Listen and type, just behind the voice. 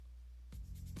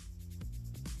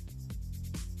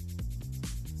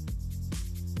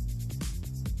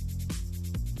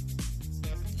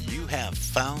have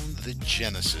found the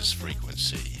Genesis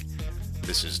frequency.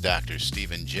 This is Dr.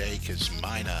 Stephen J.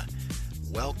 Kosmyna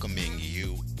welcoming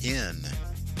you in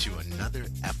to another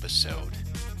episode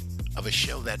of a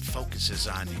show that focuses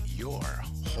on your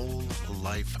whole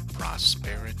life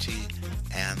prosperity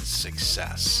and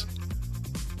success.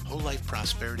 Whole life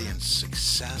prosperity and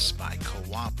success by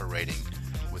cooperating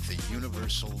with the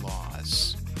universal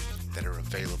laws that are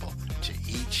available to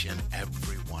each and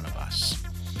every one of us.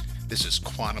 This is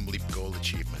Quantum Leap Goal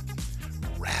Achievement,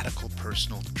 radical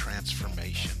personal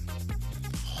transformation,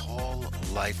 whole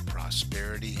life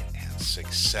prosperity and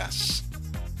success.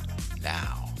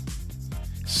 Now,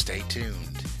 stay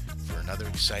tuned for another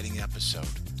exciting episode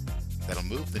that'll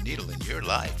move the needle in your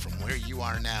life from where you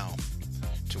are now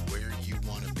to where you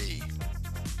want to be.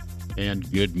 And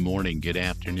good morning, good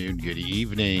afternoon, good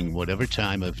evening, whatever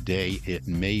time of day it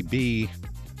may be,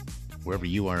 wherever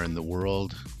you are in the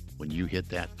world. When you hit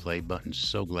that play button,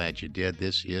 so glad you did.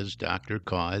 This is Dr.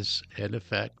 Cause and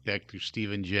Effect, Dr.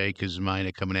 Stephen J.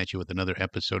 Kosmyna coming at you with another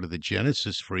episode of the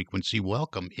Genesis frequency.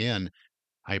 Welcome in.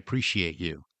 I appreciate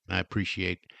you. I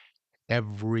appreciate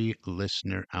every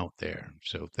listener out there.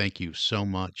 So thank you so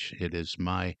much. It is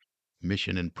my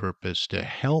mission and purpose to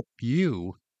help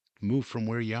you move from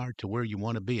where you are to where you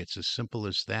want to be. It's as simple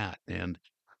as that. And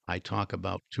I talk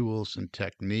about tools and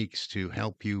techniques to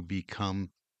help you become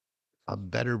a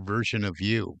better version of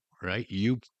you, right?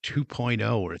 You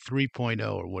 2.0 or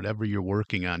 3.0 or whatever you're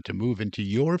working on to move into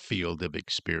your field of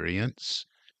experience,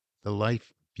 the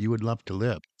life you would love to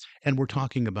live. And we're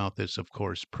talking about this, of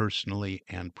course, personally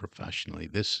and professionally.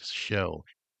 This show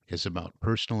is about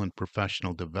personal and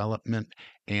professional development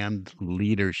and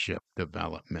leadership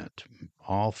development.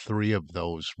 All three of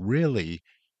those really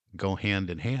go hand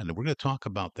in hand. And we're going to talk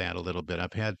about that a little bit.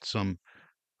 I've had some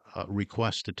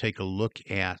request to take a look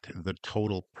at the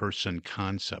total person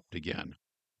concept again.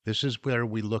 This is where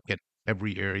we look at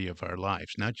every area of our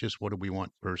lives, not just what do we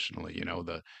want personally,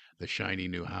 the shiny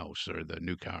new house or the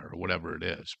new car or whatever it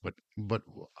is, but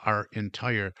our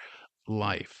entire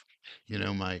life.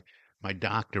 My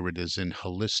doctorate is in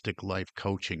holistic life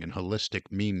coaching, and holistic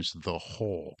means the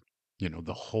whole,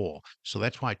 the whole. So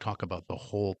that's why I talk about the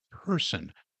whole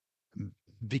person,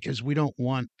 because we don't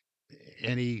want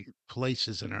any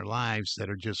places in our lives that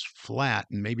are just flat,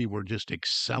 and maybe we're just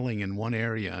excelling in one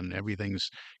area and everything's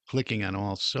clicking on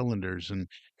all cylinders,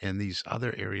 and these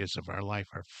other areas of our life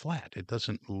are flat. It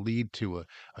doesn't lead to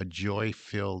a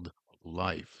joy-filled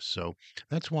life. So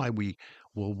that's why we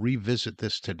will revisit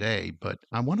this today, but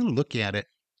I want to look at it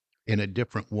in a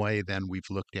different way than we've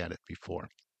looked at it before.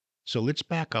 So let's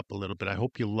back up a little bit. I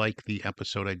hope you like the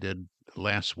episode I did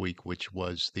last week, which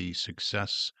was the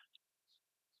success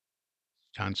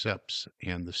concepts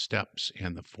and the steps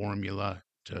and the formula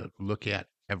to look at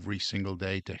every single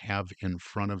day, to have in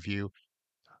front of you.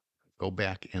 Go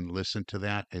back and listen to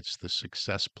that. It's the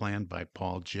Success Plan by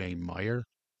Paul J. Meyer,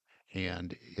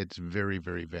 and it's very,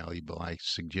 very valuable. I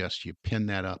suggest you pin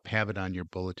that up, have it on your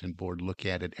bulletin board, look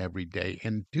at it every day,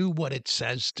 and do what it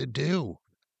says to do.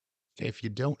 If you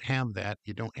don't have that,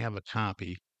 you don't have a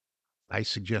copy, I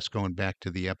suggest going back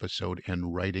to the episode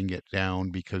and writing it down,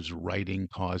 because writing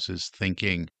causes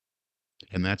thinking.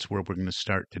 And that's where we're going to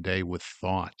start today, with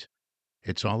thought.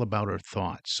 It's all about our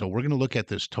thoughts. So we're going to look at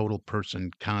this total person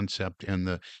concept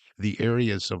and the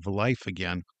areas of life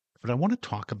again. But I want to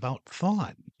talk about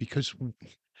thought, because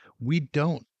we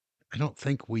don't, I don't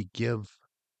think we give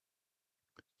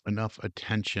enough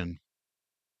attention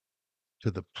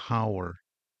to the power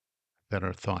that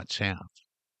our thoughts have,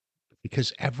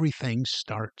 because everything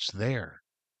starts there.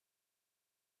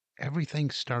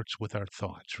 Everything starts with our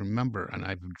thoughts. Remember, and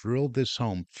I've drilled this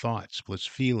home, thoughts plus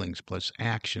feelings plus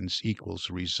actions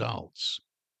equals results.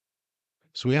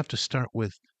 So we have to start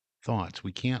with thoughts.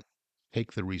 We can't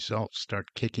take the results, start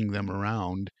kicking them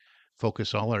around,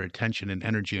 focus all our attention and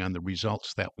energy on the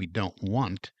results that we don't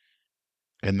want,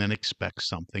 and then expect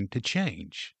something to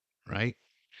change, right?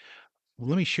 Well,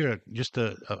 let me share just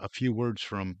a few words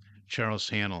from Charles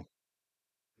Hannell,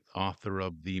 author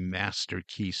of the Master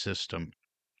Key System,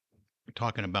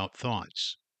 talking about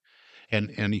thoughts.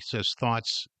 And he says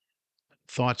thoughts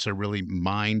are really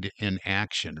mind in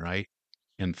action, right?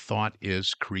 And thought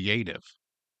is creative.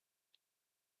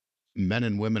 Men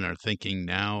and women are thinking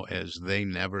now as they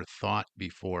never thought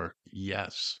before.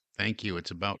 Yes, thank you.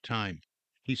 It's about time.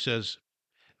 He says,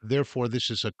 therefore,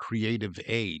 this is a creative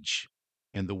age,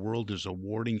 and the world is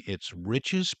awarding its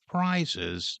richest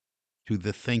prizes to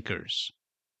the thinkers.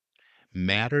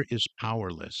 Matter is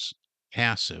powerless,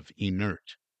 passive,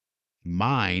 inert.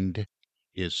 Mind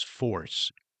is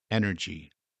force, energy,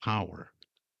 power.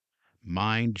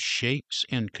 Mind shapes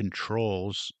and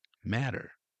controls,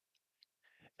 matter.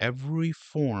 Every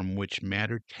form which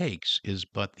matter takes is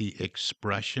but the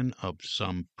expression of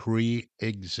some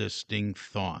pre-existing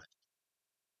thought.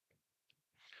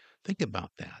 Think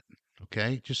about that.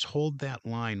 Okay. Just hold that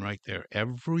line right there.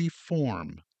 Every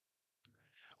form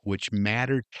which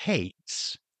matter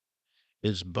takes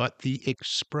is but the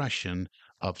expression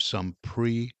of some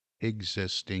pre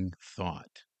existing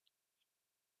thought.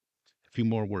 A few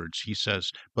more words. He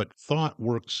says, but thought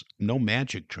works no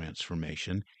magic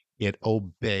transformation, it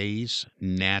obeys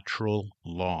natural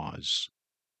laws,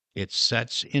 it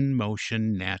sets in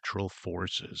motion natural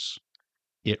forces,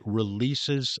 it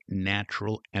releases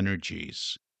natural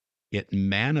energies, it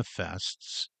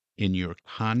manifests in your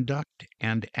conduct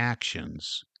and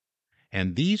actions.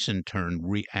 And these in turn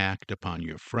react upon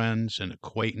your friends and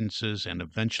acquaintances and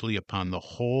eventually upon the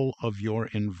whole of your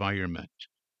environment.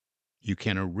 You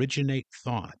can originate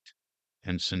thought.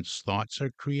 And since thoughts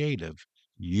are creative,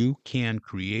 you can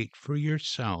create for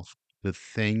yourself the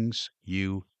things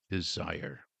you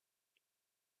desire.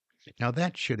 Now,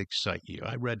 that should excite you.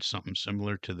 I read something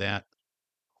similar to that,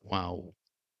 wow,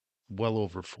 well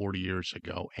over 40 years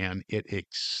ago, and it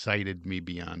excited me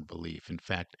beyond belief. In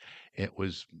fact, it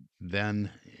was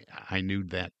then I knew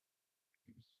that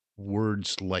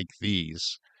words like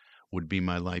these would be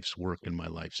my life's work and my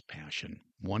life's passion,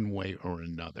 one way or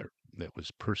another. That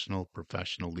was personal,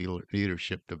 professional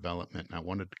leadership development. And I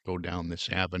wanted to go down this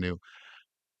avenue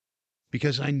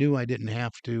because I knew I didn't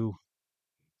have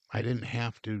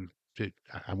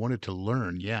I wanted to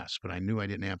learn, yes, but I knew I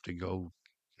didn't have to go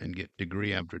and get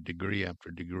degree after degree after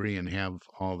degree and have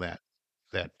all that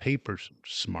paper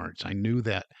smarts. I knew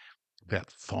that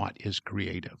thought is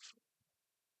creative.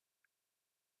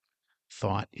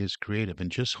 Thought is creative,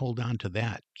 and just hold on to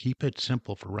that. Keep it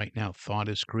simple for right now. Thought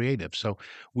is creative. So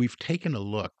we've taken a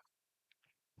look,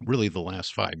 really the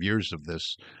last 5 years of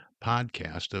this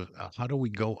podcast, of how do we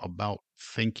go about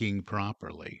thinking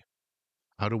properly?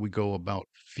 How do we go about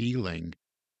feeling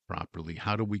properly?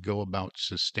 How do we go about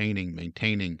sustaining,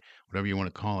 maintaining, whatever you want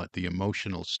to call it, the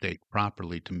emotional state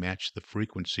properly to match the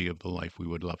frequency of the life we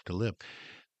would love to live?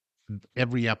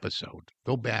 Every episode,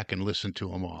 go back and listen to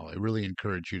them all. I really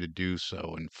encourage you to do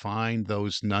so and find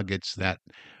those nuggets that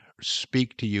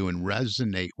speak to you and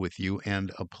resonate with you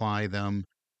and apply them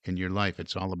in your life.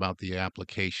 It's all about the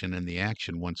application and the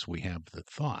action once we have the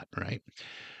thought, right?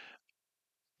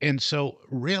 And so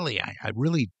really, I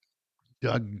really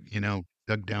dug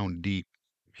down deep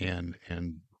and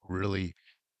really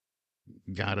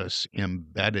got us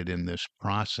embedded in this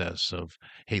process of,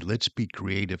 hey, let's be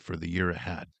creative for the year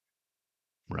ahead,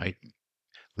 right?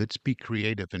 Let's be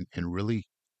creative and really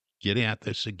get at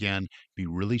this again, be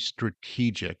really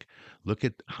strategic. Look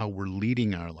at how we're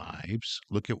leading our lives.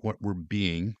 Look at what we're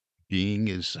being. Being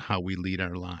is how we lead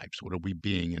our lives. What are we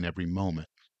being in every moment?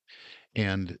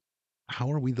 And how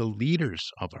are we the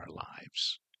leaders of our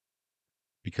lives?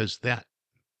 Because that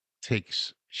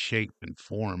takes shape and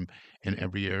form in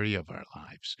every area of our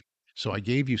lives. So I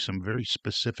gave you some very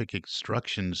specific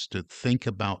instructions to think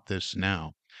about this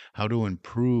now, how to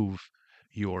improve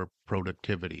your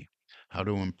productivity, how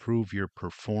to improve your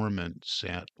performance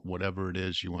at whatever it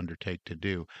is you undertake to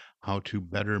do, how to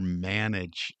better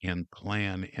manage and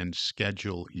plan and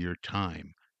schedule your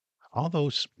time. All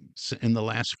those in the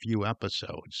last few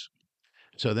episodes.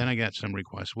 So then I got some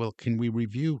requests. Well, can we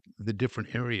review the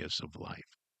different areas of life?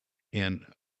 and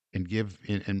and give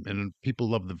and people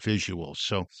love the visuals.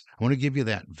 So I want to give you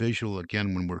that visual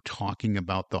again when we're talking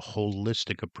about the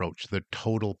holistic approach, the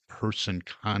total person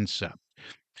concept.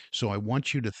 So I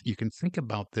want you to you can think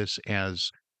about this as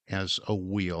a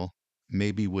wheel,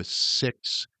 maybe with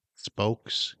six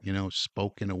spokes,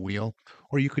 spoke in a wheel,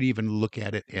 or you could even look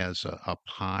at it as a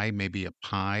pie, maybe a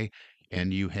pie,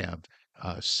 and you have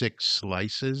six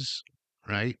slices,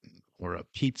 right? Or a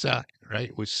pizza,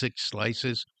 right, with six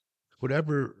slices,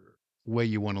 whatever way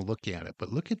you want to look at it.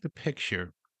 But look at the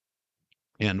picture,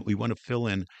 and we want to fill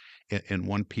in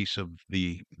one piece of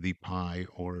the pie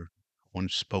or one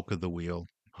spoke of the wheel,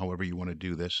 however you want to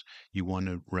do this. You want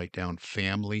to write down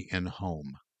family and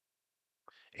home,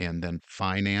 and then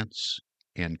finance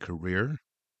and career,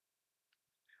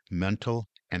 mental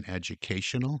and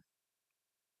educational,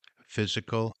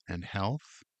 physical and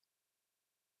health,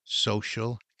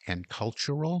 social and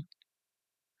cultural,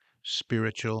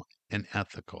 spiritual and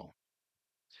ethical.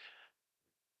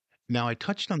 Now, I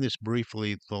touched on this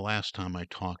briefly the last time I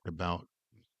talked about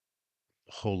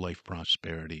whole life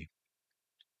prosperity,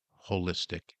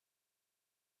 holistic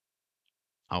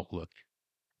outlook.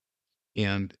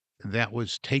 And that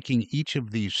was taking each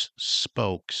of these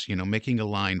spokes, making a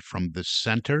line from the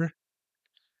center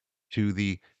to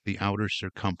the the outer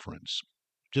circumference,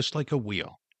 just like a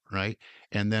wheel, right?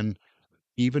 And then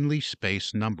evenly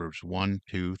spaced numbers, 1,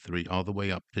 2, 3, all the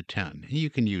way up to 10. You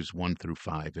can use 1 through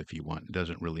 5 if you want. It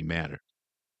doesn't really matter.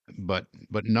 But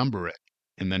number it,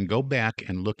 and then go back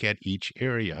and look at each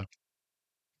area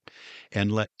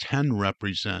and let 10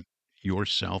 represent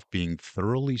yourself being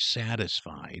thoroughly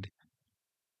satisfied,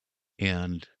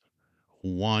 and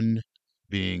 1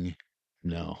 being,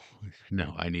 no,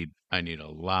 no, I need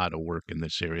a lot of work in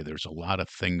this area. There's a lot of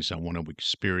things I want to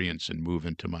experience and move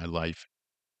into my life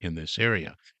in this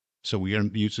area. So we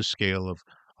use a scale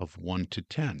of 1 to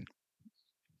 10.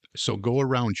 So go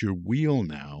around your wheel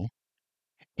now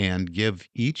and give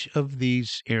each of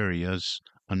these areas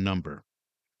a number.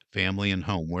 Family and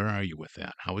home, where are you with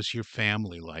that? How is your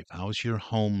family life? How is your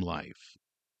home life?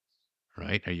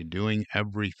 Right? Are you doing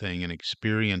everything and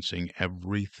experiencing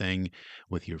everything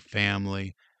with your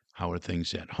family? How are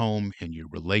things at home and your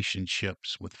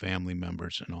relationships with family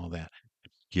members and all that?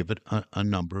 Give it a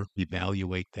number,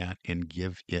 evaluate that, and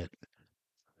give it,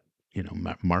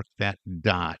 mark that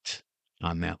dot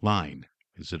on that line.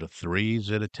 Is it a 3? Is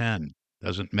it a 10?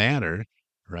 Doesn't matter,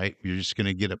 right? You're just going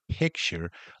to get a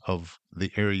picture of the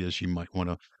areas you might want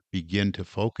to begin to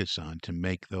focus on to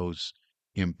make those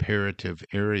imperative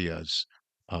areas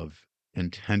of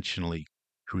intentionally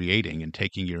creating and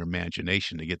taking your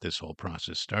imagination to get this whole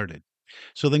process started.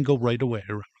 So then go right away,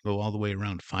 go all the way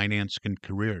around finance and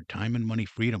career, time and money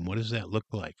freedom. What does that look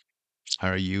like?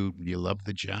 Do you love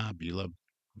the job? Do you love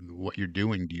what you're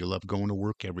doing? Do you love going to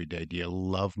work every day? Do you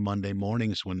love Monday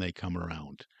mornings when they come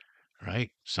around?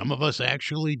 Right? Some of us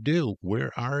actually do.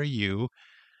 Where are you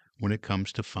when it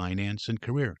comes to finance and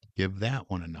career? Give that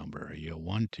one a number. Are you a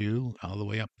 1, 2, all the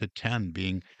way up to 10,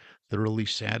 being thoroughly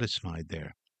satisfied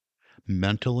there?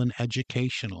 Mental and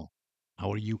educational.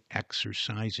 How are you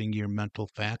exercising your mental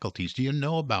faculties? Do you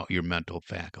know about your mental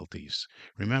faculties?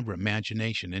 Remember,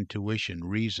 imagination, intuition,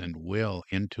 reason, will,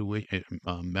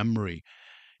 memory,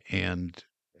 and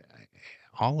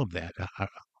all of that.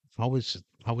 How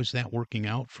is that working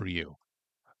out for you?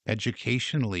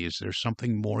 Educationally, is there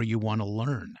something more you want to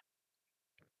learn?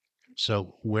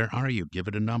 So, where are you? Give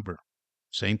it a number.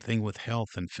 Same thing with health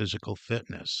and physical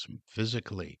fitness.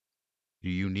 Physically, do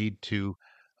you need to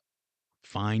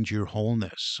find your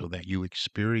wholeness so that you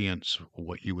experience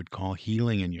what you would call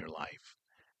healing in your life?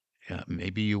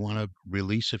 Maybe you want to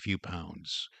release a few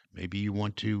pounds. Maybe you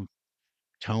want to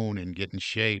tone and get in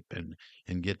shape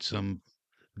and get some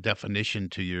definition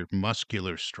to your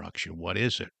muscular structure. What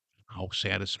is it? How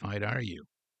satisfied are you?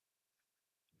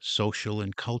 Social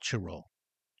and cultural.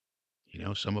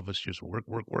 Some of us just work,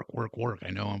 work, work, work, work. I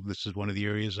know this is one of the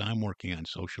areas I'm working on,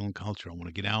 social and cultural. I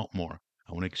want to get out more.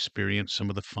 I want to experience some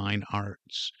of the fine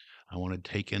arts. I want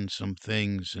to take in some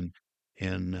things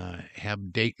and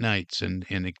have date nights and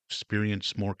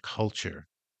experience more culture.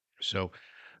 So,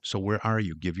 so where are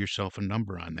you? Give yourself a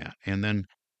number on that. And then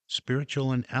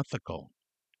spiritual and ethical.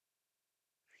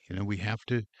 We have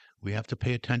to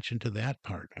pay attention to that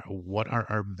part. What are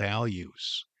our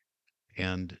values?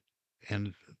 And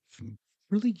and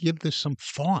really give this some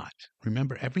thought.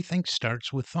 Remember, everything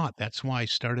starts with thought. That's why I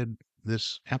started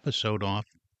this episode off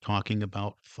talking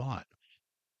about thought.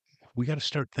 We got to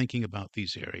start thinking about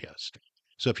these areas.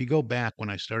 So if you go back when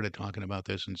I started talking about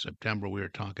this in September, we were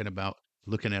talking about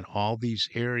looking at all these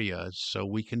areas so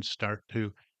we can start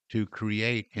to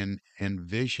create and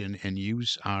envision and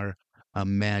use our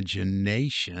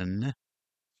imagination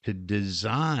to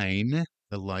design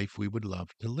the life we would love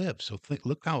to live. So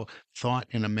look how thought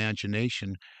and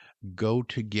imagination go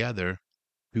together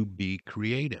to be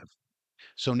creative.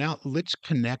 So now let's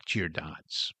connect your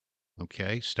dots.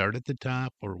 Okay, start at the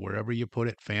top or wherever you put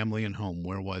it, family and home.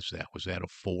 Where was that? Was that a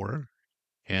 4?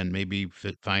 And maybe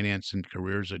finance and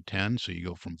careers a 10. So you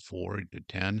go from 4 to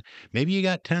 10. Maybe you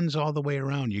got 10s all the way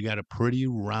around. You got a pretty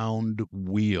round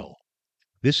wheel.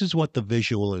 This is what the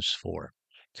visual is for.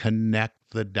 Connect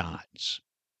the dots.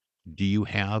 Do you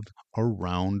have a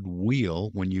round wheel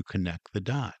when you connect the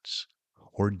dots?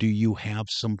 Or do you have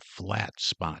some flat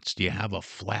spots? Do you have a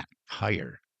flat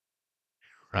tire,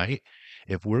 right?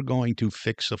 If we're going to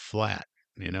fix a flat,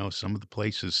 some of the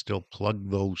places still plug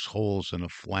those holes in a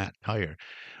flat tire.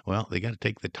 Well, they got to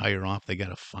take the tire off. They got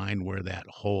to find where that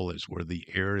hole is, where the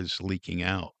air is leaking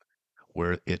out,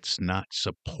 where it's not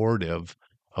supportive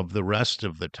of the rest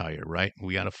of the tire, right?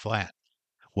 We got a flat.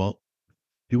 Well,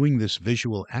 doing this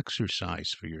visual exercise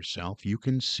for yourself, you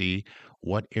can see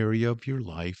what area of your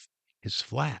life is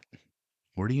flat.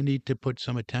 Where do you need to put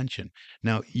some attention?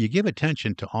 Now, you give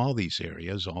attention to all these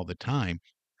areas all the time,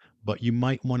 but you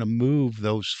might want to move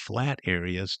those flat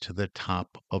areas to the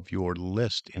top of your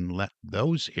list and let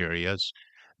those areas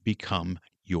become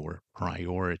your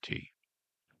priority.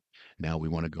 Now we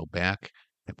want to go back.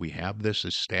 If we have this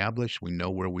established, we know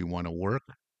where we want to work.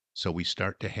 So we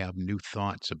start to have new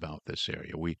thoughts about this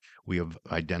area. We have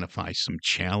identified some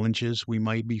challenges we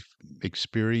might be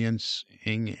experiencing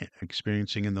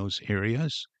in those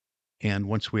areas. And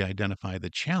once we identify the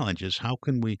challenges, how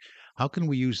can we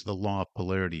use the law of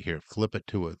polarity here? Flip it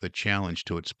to the challenge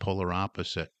to its polar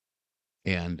opposite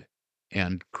and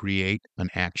and create an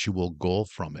actual goal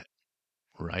from it,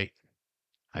 right?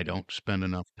 I don't spend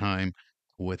enough time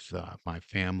with my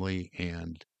family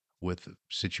and with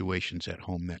situations at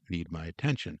home that need my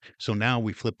attention. So now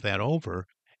we flip that over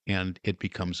and it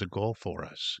becomes a goal for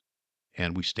us.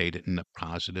 And we state it in the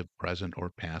positive present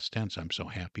or past tense. I'm so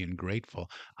happy and grateful.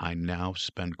 I now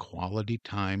spend quality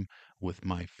time with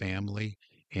my family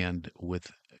and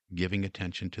with giving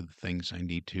attention to the things I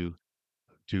need to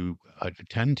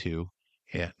attend to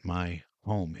at my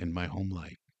home, in my home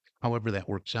life. However, that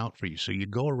works out for you. So you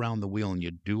go around the wheel and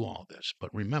you do all this.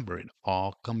 But remember, it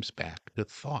all comes back to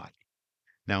thought.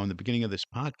 Now, in the beginning of this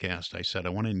podcast, I said I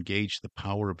want to engage the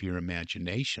power of your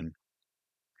imagination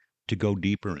to go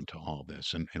deeper into all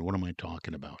this. And what am I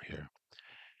talking about here?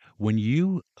 When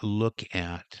you look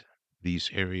at these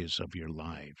areas of your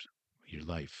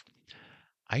life,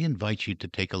 I invite you to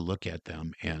take a look at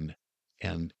them and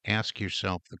ask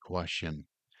yourself the question,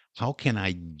 how can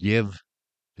I give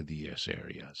to these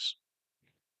areas?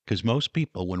 Because most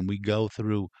people, when we go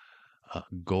through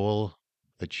goal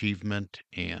achievement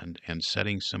and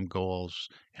setting some goals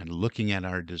and looking at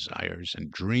our desires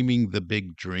and dreaming the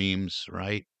big dreams,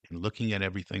 right? And looking at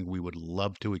everything we would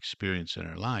love to experience in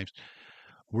our lives,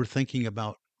 we're thinking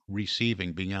about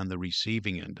receiving, being on the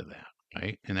receiving end of that,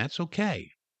 right? And that's okay.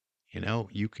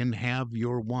 You can have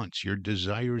your wants, your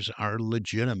desires are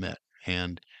legitimate,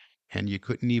 and you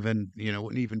couldn't even,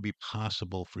 wouldn't even be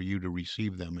possible for you to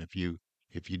receive them if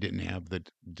you didn't have the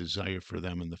desire for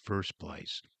them in the first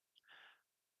place.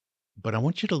 But I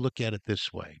want you to look at it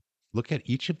this way. Look at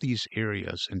each of these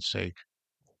areas and say,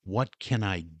 what can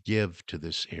I give to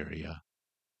this area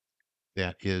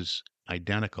that is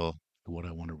identical to what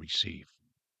I want to receive?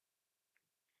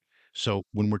 So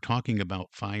when we're talking about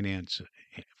financial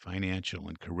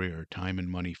and career, time and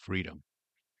money freedom,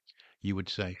 you would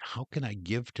say, how can I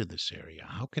give to this area?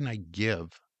 How can I give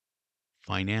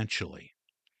financially?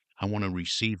 I want to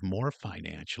receive more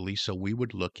financially. So we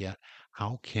would look at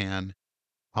how can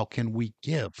how can we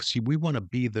give? See, we want to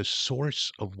be the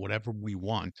source of whatever we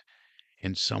want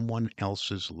in someone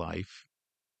else's life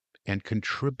and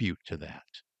contribute to that.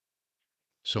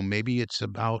 So maybe it's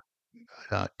about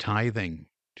tithing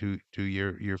to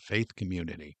your faith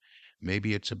community.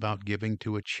 Maybe it's about giving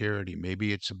to a charity.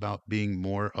 Maybe it's about being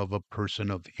more of a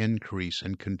person of increase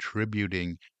and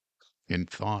contributing in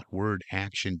thought, word,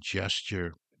 action,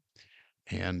 gesture,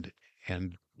 and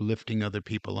and lifting other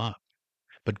people up.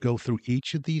 But go through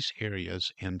each of these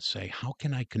areas and say, how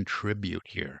can I contribute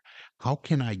here? How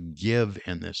can I give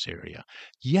in this area?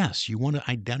 Yes, you want to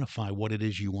identify what it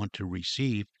is you want to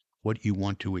receive, what you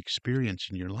want to experience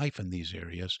in your life in these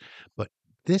areas. But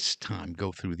this time,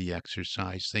 go through the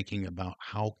exercise thinking about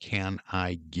how can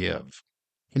I give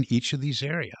in each of these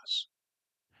areas.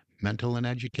 Mental and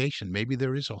education. Maybe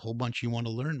there is a whole bunch you want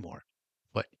to learn more,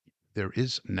 but there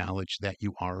is knowledge that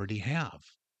you already have.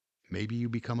 Maybe you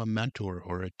become a mentor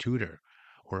or a tutor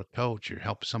or a coach or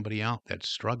help somebody out that's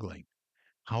struggling.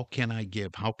 How can I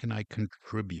give? How can I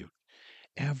contribute?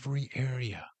 Every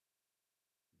area.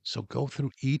 So go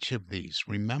through each of these.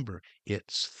 Remember,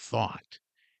 it's thought.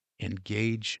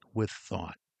 Engage with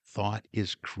thought. Thought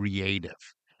is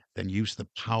creative. Then use the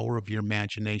power of your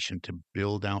imagination to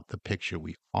build out the picture.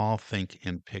 We all think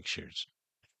in pictures.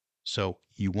 So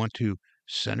you want to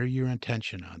center your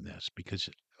attention on this because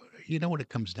you know what it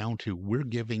comes down to? We're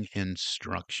giving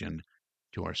instruction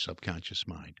to our subconscious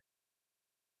mind.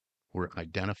 We're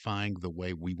identifying the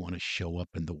way we want to show up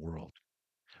in the world.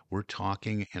 We're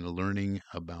talking and learning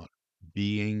about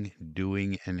being,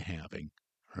 doing, and having,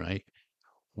 right?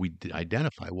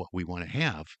 Identify what we want to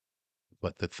have,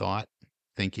 but the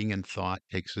thinking and thought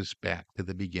takes us back to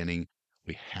the beginning.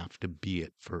 We have to be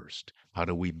it first. How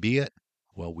do we be it?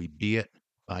 Well, we be it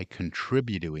by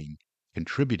contributing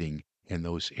in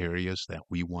those areas that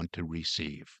we want to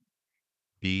receive.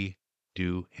 Be,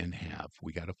 do, and have.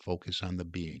 We got to focus on the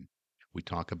being. We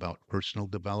talk about personal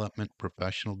development,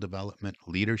 professional development,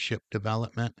 leadership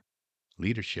development.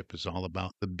 Leadership is all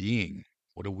about the being.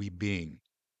 What are we being?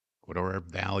 What are our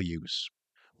values?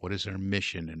 What is our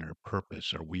mission and our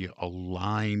purpose? Are we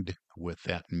aligned with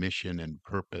that mission and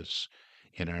purpose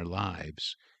in our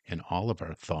lives, in all of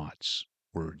our thoughts,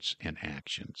 words, and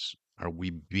actions? Are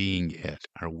we being it?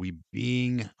 Are we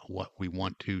being what we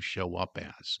want to show up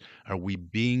as? Are we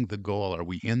being the goal? Are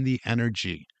we in the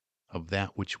energy of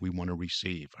that which we want to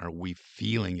receive? Are we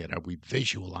feeling it? Are we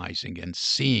visualizing and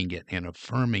seeing it and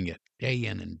affirming it day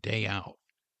in and day out?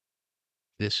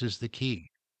 This is the key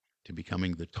to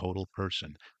becoming the total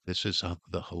person. This is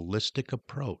the holistic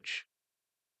approach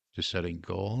to setting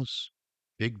goals,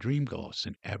 big dream goals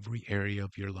in every area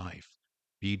of your life.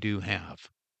 Be, do, have.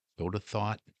 Go to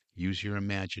thought, use your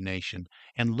imagination,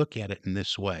 and look at it in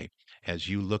this way as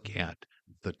you look at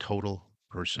the total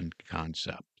person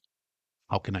concept.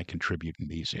 How can I contribute in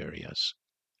these areas?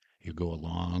 You go a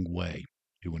long way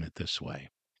doing it this way.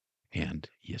 And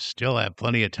you still have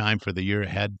plenty of time for the year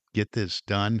ahead. Get this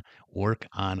done. Work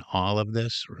on all of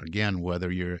this. Or again,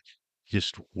 whether you're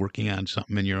just working on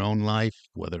something in your own life,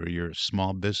 whether you're a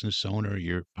small business owner,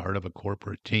 you're part of a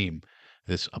corporate team,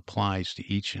 this applies to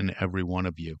each and every one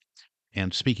of you.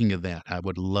 And speaking of that, I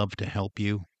would love to help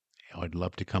you. I'd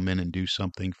love to come in and do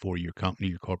something for your company,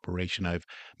 your corporation. I've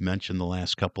mentioned the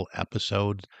last couple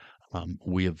episodes.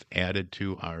 We have added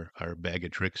to our bag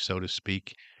of tricks, so to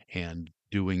speak, and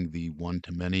doing the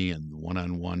one-to-many and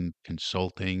one-on-one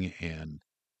consulting and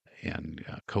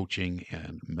coaching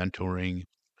and mentoring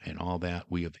and all that.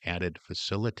 We have added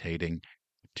facilitating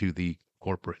to the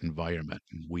corporate environment.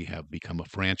 We have become a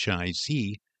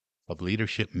franchisee of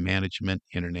Leadership Management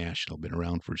International, been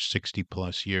around for 60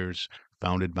 plus years,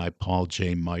 founded by Paul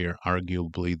J. Meyer,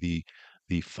 arguably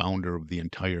the founder of the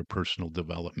entire personal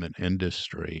development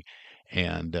industry.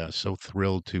 And so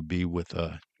thrilled to be with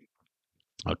a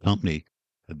company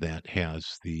that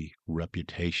has the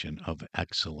reputation of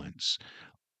excellence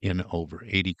in over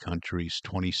 80 countries,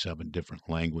 27 different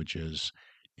languages,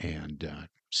 and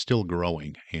still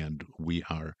growing. And we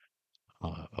are,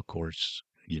 of course,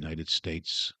 United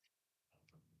States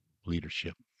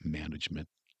Leadership Management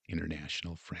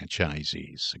International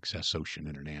franchisees, Success Ocean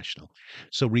International.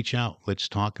 So reach out. Let's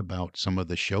talk about some of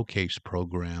the showcase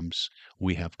programs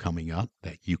we have coming up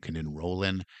that you can enroll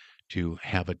in to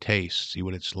have a taste, see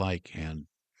what it's like, and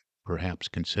perhaps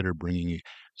consider bringing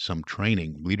some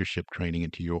training, leadership training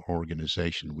into your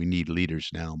organization. We need leaders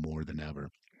now more than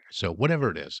ever. So whatever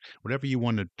it is, whatever you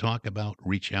want to talk about,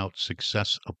 reach out.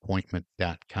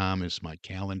 Successappointment.com is my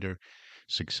calendar.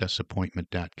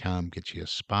 Successappointment.com gets you a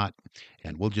spot,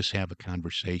 and we'll just have a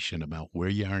conversation about where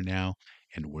you are now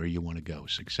and where you want to go.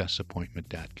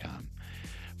 Successappointment.com.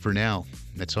 For now,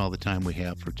 that's all the time we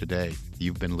have for today.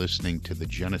 You've been listening to the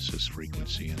Genesis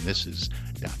Frequency, and this is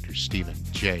Dr. Stephen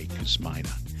J.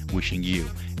 Kosmyna, wishing you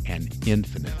an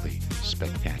infinitely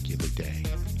spectacular day.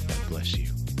 God bless you.